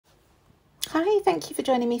Hi, thank you for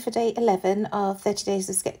joining me for day 11 of 30 Days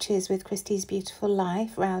of Sketches with Christie's Beautiful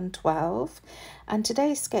Life, round 12. And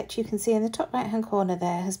today's sketch, you can see in the top right hand corner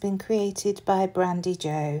there, has been created by Brandy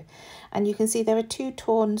Joe. And you can see there are two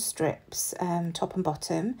torn strips, top and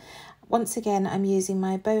bottom. Once again, I'm using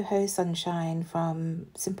my Boho Sunshine from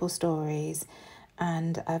Simple Stories,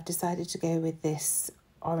 and I've decided to go with this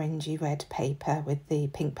orangey red paper with the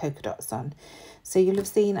pink polka dots on. So you'll have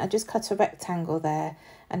seen I just cut a rectangle there,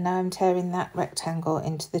 and now I'm tearing that rectangle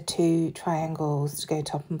into the two triangles to go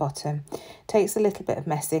top and bottom. Takes a little bit of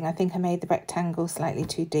messing. I think I made the rectangle slightly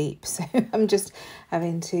too deep, so I'm just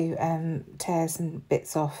having to tear some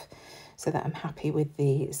bits off so that I'm happy with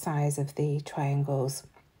the size of the triangles.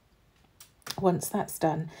 Once that's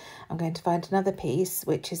done, I'm going to find another piece,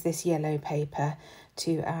 which is this yellow paper,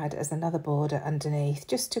 to add as another border underneath,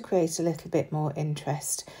 just to create a little bit more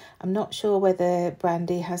interest. I'm not sure whether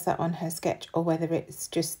Brandy has that on her sketch or whether it's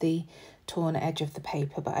just the torn edge of the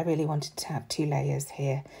paper, but I really wanted to have two layers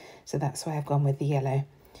here, so that's why I've gone with the yellow.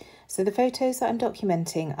 So the photos that I'm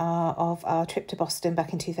documenting are of our trip to Boston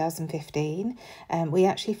back in 2015. We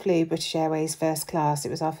actually flew British Airways first class. It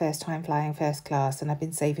was our first time flying first class, and I've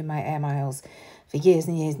been saving my air miles for years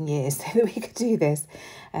and years and years so that we could do this.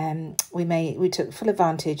 We took full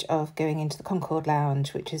advantage of going into the Concorde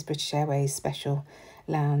Lounge, which is British Airways' special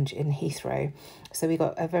lounge in Heathrow. So we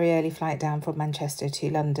got a very early flight down from Manchester to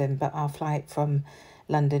London, but our flight from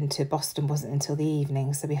London to Boston wasn't until the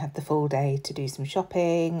evening, so we had the full day to do some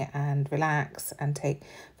shopping and relax and take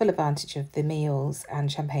full advantage of the meals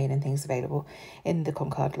and champagne and things available in the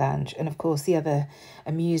Concorde Lounge. And of course, the other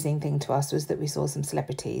amusing thing to us was that we saw some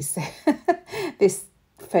celebrities.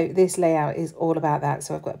 This layout is all about that.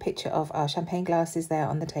 So I've got a picture of our champagne glasses there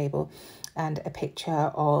on the table, and a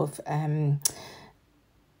picture of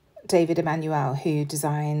David Emmanuel, who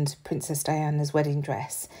designed Princess Diana's wedding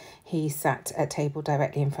dress. He sat at a table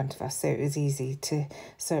directly in front of us, so it was easy to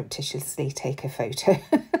surreptitiously take a photo.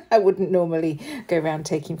 I wouldn't normally go around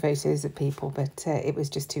taking photos of people, but it was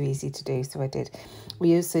just too easy to do, so I did.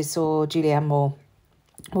 We also saw Julianne Moore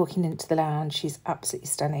walking into the lounge. She's absolutely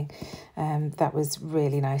stunning. That was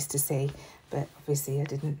really nice to see, but obviously I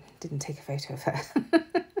didn't take a photo of her.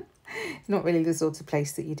 It's not really the sort of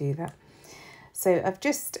place that you do that. So I've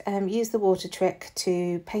just used the water trick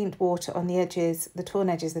to paint water on the edges, the torn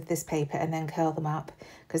edges of this paper, and then curl them up,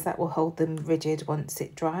 because that will hold them rigid once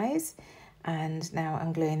it dries. And now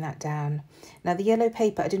I'm gluing that down. Now the yellow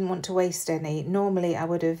paper, I didn't want to waste any. Normally I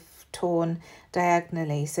would have torn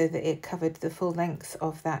diagonally so that it covered the full length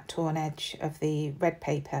of that torn edge of the red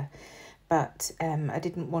paper, but I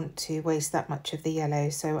didn't want to waste that much of the yellow,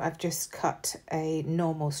 so I've just cut a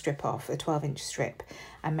normal strip off, a 12-inch strip,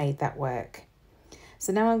 and made that work.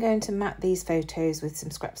 So now I'm going to mat these photos with some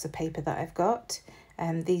scraps of paper that I've got.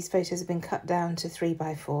 These photos have been cut down to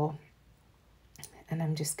 3x4, and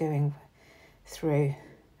I'm just going through.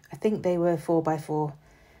 I think they were 4x4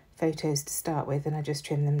 photos to start with, and I just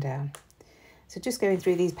trimmed them down. So just going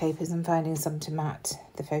through these papers and finding some to mat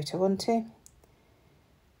the photo onto.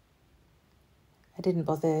 I didn't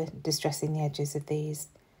bother distressing the edges of these.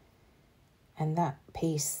 And that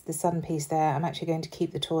piece, the sun piece there, I'm actually going to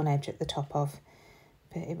keep the torn edge at the top of.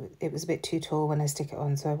 But it was a bit too tall when I stick it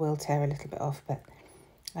on, so I will tear a little bit off, but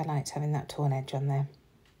I liked having that torn edge on there.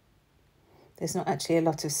 There's not actually a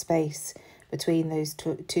lot of space between those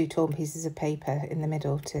two torn pieces of paper in the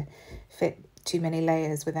middle to fit too many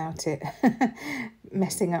layers without it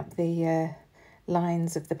messing up the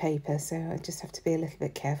lines of the paper, so I just have to be a little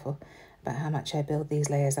bit careful about how much I build these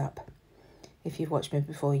layers up. If you've watched me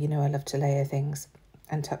before, you know I love to layer things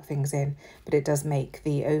and tuck things in, but it does make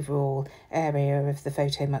the overall area of the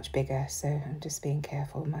photo much bigger, so I'm just being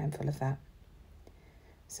careful and mindful of that.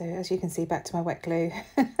 So as you can see, back to my wet glue.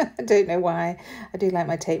 I don't know why. I do like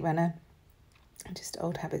my tape runner. Just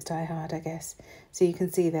old habits die hard, I guess. So you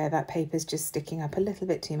can see there that paper's just sticking up a little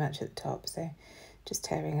bit too much at the top, so just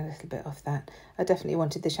tearing a little bit off that. I definitely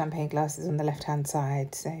wanted the champagne glasses on the left-hand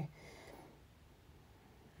side, so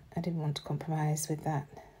I didn't want to compromise with that.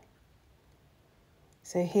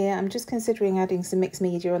 So here I'm just considering adding some mixed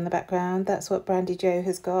media on the background. That's what Brandy Joe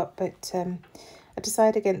has got, but I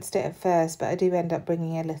decided against it at first, but I do end up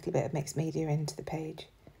bringing a little bit of mixed media into the page.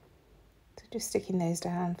 So just sticking those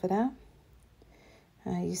down for now.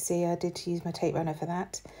 You see I did use my tape runner for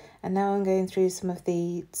that. And now I'm going through some of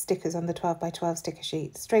the stickers on the 12x12 sticker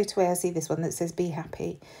sheet. Straight away I see this one that says "Be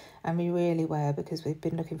Happy," and we really were, because we've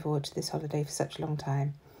been looking forward to this holiday for such a long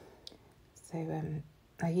time. So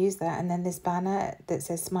I use that, and then this banner that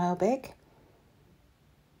says "Smile Big."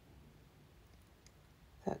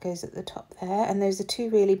 That goes at the top there, and those are two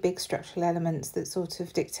really big structural elements that sort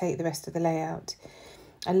of dictate the rest of the layout.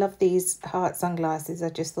 I love these heart sunglasses.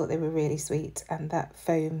 I just thought they were really sweet, and that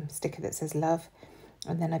foam sticker that says love,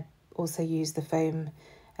 and then I also use the foam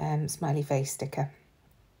smiley face sticker.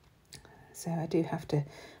 So I do have to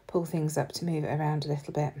pull things up to move it around a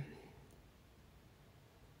little bit,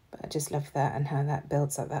 but I just love that and how that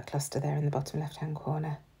builds up that cluster there in the bottom left hand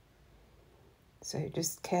corner. So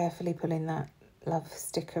just carefully pulling that love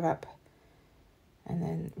sticker up, and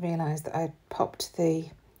then realised that I popped the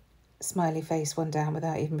smiley face one down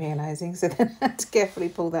without even realising, so then I had to carefully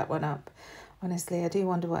pull that one up. Honestly, I do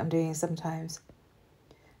wonder what I'm doing sometimes.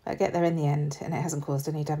 But I get there in the end, and it hasn't caused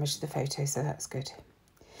any damage to the photo, so that's good.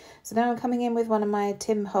 So now I'm coming in with one of my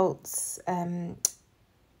Tim Holtz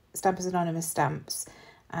Stampers Anonymous stamps,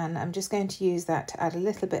 and I'm just going to use that to add a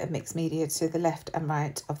little bit of mixed media to the left and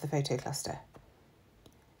right of the photo cluster.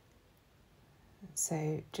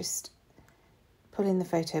 So just pulling the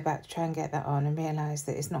photo back to try and get that on, and realise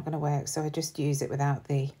that it's not going to work, so I just use it without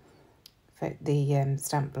the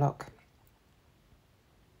stamp block.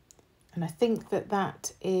 And I think that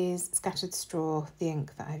that is Scattered Straw, the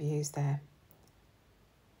ink that I've used there.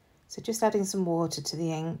 So just adding some water to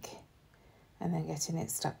the ink and then getting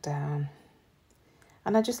it stuck down.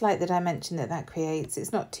 And I just like the dimension that that creates.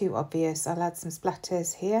 It's not too obvious. I'll add some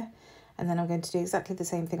splatters here, and then I'm going to do exactly the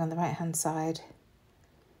same thing on the right hand side.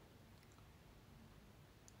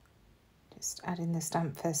 Just adding the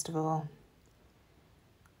stamp first of all,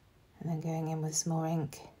 and then going in with some more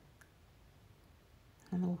ink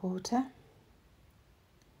and the water,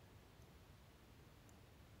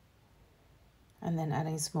 and then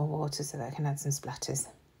adding some more water so that I can add some splatters.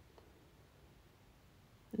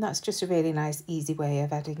 And that's just a really nice easy way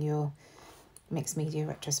of adding your mixed media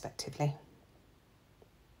retrospectively,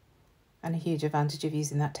 and a huge advantage of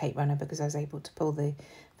using that tape runner because I was able to pull the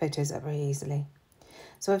photos up very easily.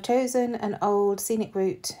 So I've chosen an old Scenic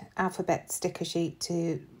Route alphabet sticker sheet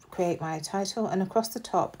to create my title, and across the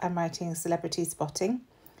top I'm writing celebrity spotting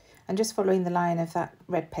and just following the line of that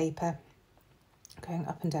red paper, going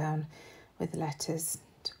up and down with the letters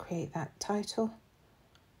to create that title.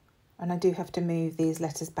 And I do have to move these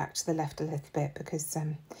letters back to the left a little bit because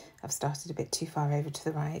I've started a bit too far over to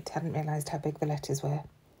the right. Hadn't realised how big the letters were.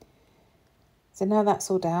 So now that's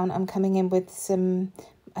all down, I'm coming in with some,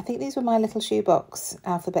 I think these were my little shoebox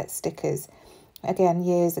alphabet stickers, again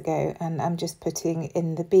years ago, and I'm just putting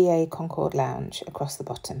in the BA Concord Lounge across the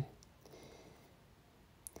bottom.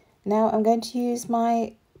 Now I'm going to use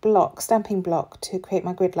my stamping block to create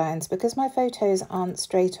my grid lines. Because my photos aren't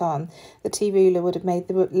straight on, the T-ruler would have made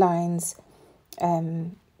the lines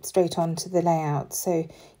straight on to the layout, so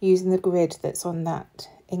using the grid that's on that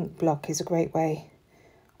ink block is a great way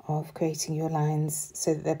of creating your lines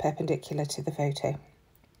so that they're perpendicular to the photo.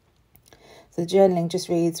 So the journaling just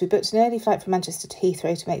reads, we booked an early flight from Manchester to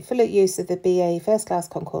Heathrow to make full use of the BA First Class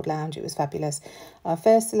Concord Lounge. It was fabulous. Our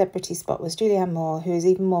first celebrity spot was Julianne Moore, who is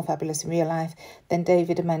even more fabulous in real life than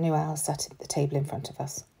David Emmanuel sat at the table in front of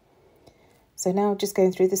us. So now just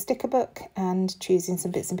going through the sticker book and choosing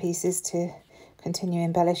some bits and pieces to continue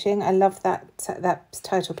embellishing. I love that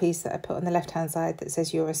title piece that I put on the left hand side that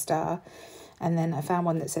says you're a star. And then I found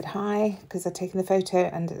one that said hi, because I'd taken the photo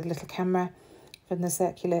and a little camera from the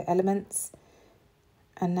circular elements.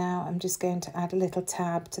 And now I'm just going to add a little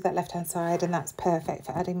tab to that left hand side, and that's perfect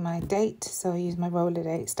for adding my date. So I use my roller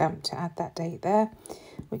date stamp to add that date there,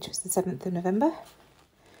 which was the 7th of November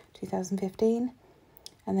 2015.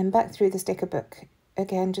 And then back through the sticker book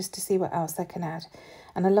again just to see what else I can add.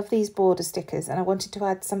 And I love these border stickers, and I wanted to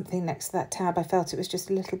add something next to that tab. I felt it was just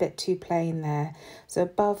a little bit too plain there. So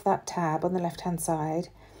above that tab on the left hand side,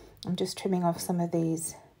 I'm just trimming off some of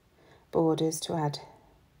these borders to add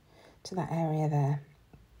to that area there.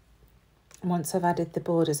 And once I've added the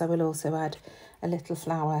borders, I will also add a little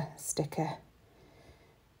flower sticker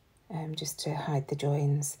just to hide the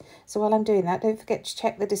joins. So while I'm doing that, don't forget to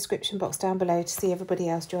check the description box down below to see everybody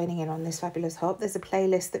else joining in on this fabulous hop. There's a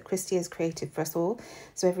playlist that Christie has created for us all.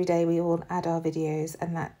 So every day we all add our videos,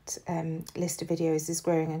 and that list of videos is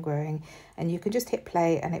growing and growing. And you can just hit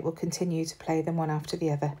play and it will continue to play them one after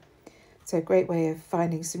the other. So a great way of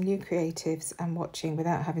finding some new creatives and watching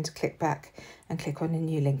without having to click back and click on a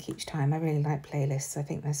new link each time. I really like playlists. I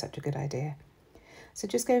think they're such a good idea. So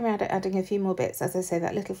just going around adding a few more bits. As I say,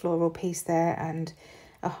 that little floral piece there and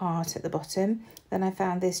a heart at the bottom. Then I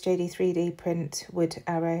found this JD3DPrint wood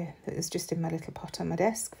arrow that was just in my little pot on my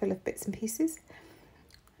desk full of bits and pieces.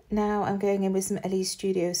 Now I'm going in with some Ellie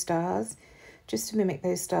Studio stars, just to mimic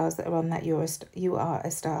those stars that are on that You Are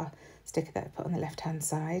a Star sticker that I put on the left hand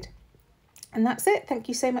side. And that's it. Thank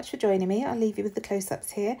you so much for joining me. I'll leave you with the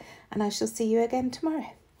close-ups here, and I shall see you again tomorrow.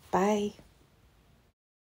 Bye.